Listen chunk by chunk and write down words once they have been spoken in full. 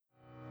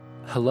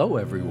Hello,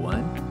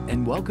 everyone,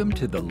 and welcome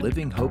to the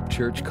Living Hope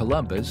Church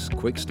Columbus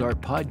Quick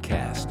Start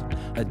Podcast,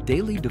 a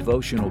daily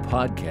devotional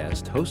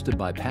podcast hosted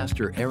by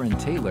Pastor Aaron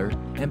Taylor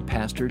and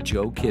Pastor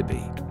Joe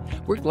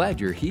Kibbe. We're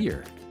glad you're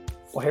here.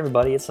 Well, hey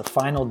everybody, it's the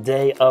final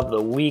day of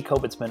the week.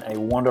 Hope it's been a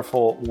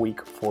wonderful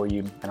week for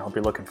you, and I hope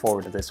you're looking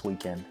forward to this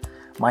weekend.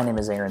 My name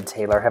is Aaron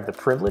Taylor. I have the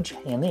privilege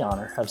and the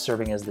honor of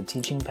serving as the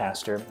teaching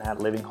pastor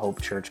at Living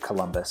Hope Church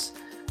Columbus.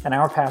 And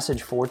our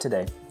passage for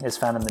today is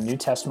found in the New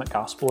Testament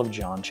Gospel of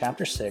John,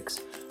 chapter 6,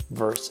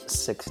 verse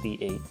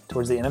 68.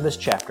 Towards the end of this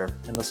chapter,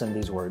 and listen to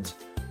these words.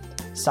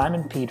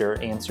 Simon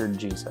Peter answered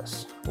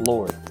Jesus,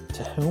 "Lord,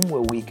 to whom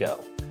will we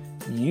go?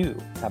 You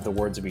have the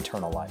words of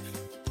eternal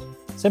life."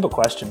 Simple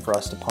question for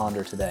us to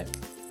ponder today.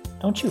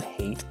 Don't you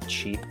hate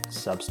cheap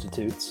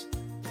substitutes?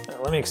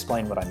 Let me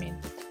explain what I mean.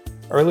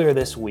 Earlier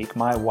this week,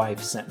 my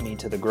wife sent me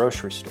to the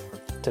grocery store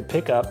to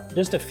pick up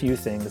just a few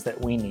things that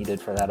we needed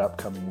for that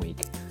upcoming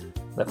week.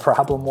 The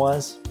problem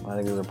was, I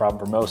think it was a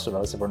problem for most of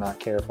us if we're not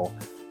careful,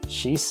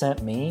 she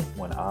sent me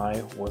when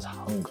I was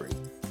hungry.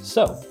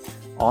 So,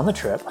 on the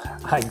trip,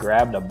 I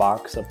grabbed a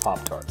box of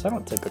Pop-Tarts. I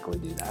don't typically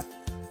do that.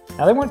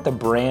 Now, they weren't the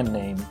brand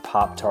name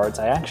Pop-Tarts.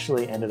 I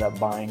actually ended up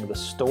buying the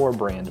store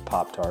brand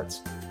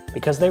Pop-Tarts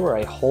because they were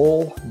a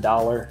whole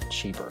dollar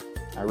cheaper.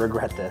 I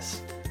regret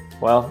this.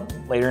 Well,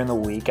 later in the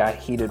week, I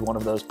heated one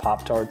of those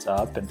Pop-Tarts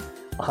up, and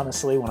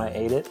honestly, when I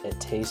ate it, it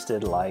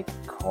tasted like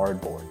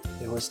cardboard.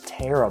 It was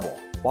terrible.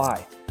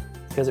 Why?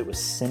 Because it was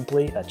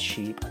simply a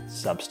cheap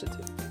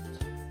substitute.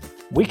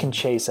 We can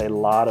chase a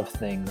lot of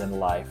things in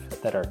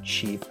life that are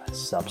cheap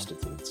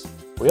substitutes.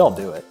 We all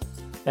do it.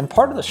 And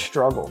part of the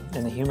struggle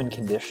in the human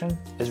condition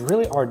is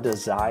really our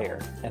desire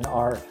and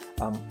our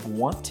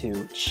want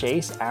to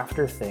chase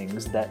after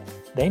things that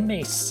they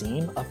may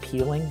seem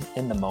appealing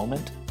in the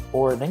moment,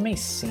 or they may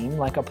seem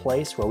like a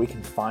place where we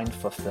can find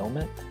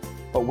fulfillment,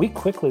 but we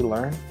quickly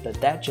learn that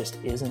that just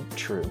isn't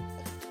true.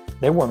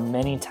 There were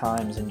many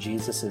times in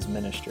Jesus'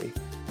 ministry,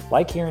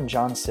 like here in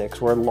John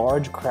 6, where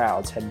large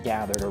crowds had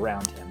gathered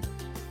around him.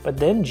 But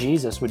then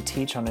Jesus would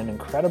teach on an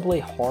incredibly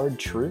hard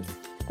truth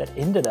that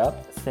ended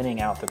up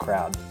thinning out the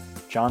crowd.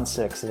 John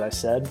 6, as I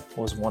said,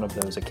 was one of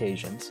those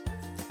occasions.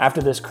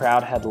 After this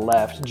crowd had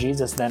left,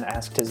 Jesus then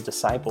asked his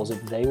disciples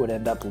if they would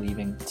end up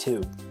leaving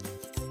too.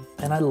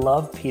 And I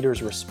love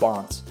Peter's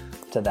response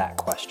to that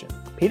question.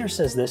 Peter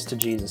says this to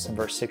Jesus in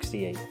verse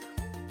 68.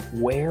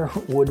 "Where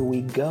would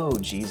we go,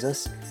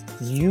 Jesus?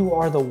 You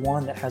are the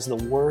one that has the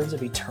words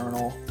of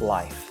eternal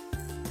life."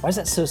 Why is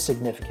that so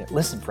significant?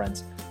 Listen,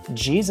 friends,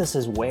 Jesus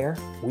is where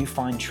we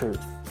find truth.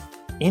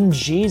 In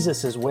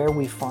Jesus is where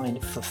we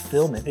find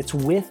fulfillment. It's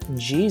with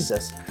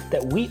Jesus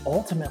that we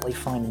ultimately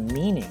find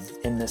meaning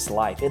in this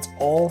life. It's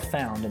all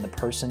found in the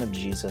person of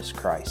Jesus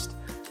Christ.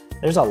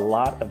 There's a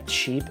lot of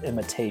cheap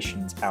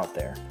imitations out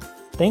there.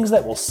 Things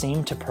that will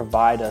seem to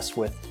provide us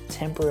with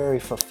temporary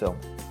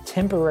fulfillment,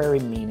 temporary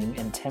meaning,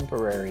 and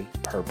temporary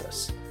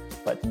purpose.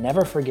 But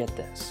never forget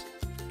this.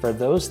 For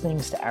those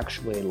things to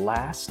actually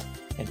last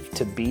and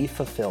to be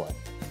fulfilling,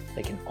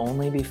 they can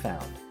only be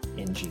found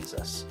in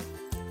Jesus.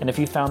 And if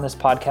you found this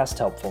podcast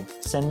helpful,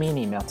 send me an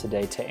email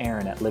today to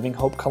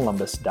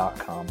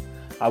aaron@livinghopecolumbus.com.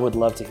 I would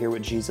love to hear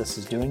what Jesus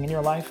is doing in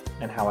your life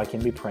and how I can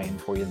be praying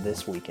for you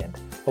this weekend.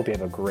 Hope you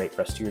have a great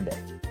rest of your day.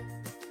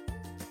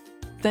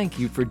 Thank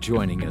you for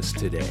joining us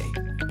today.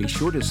 Be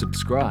sure to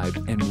subscribe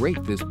and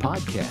rate this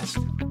podcast.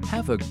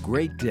 Have a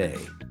great day.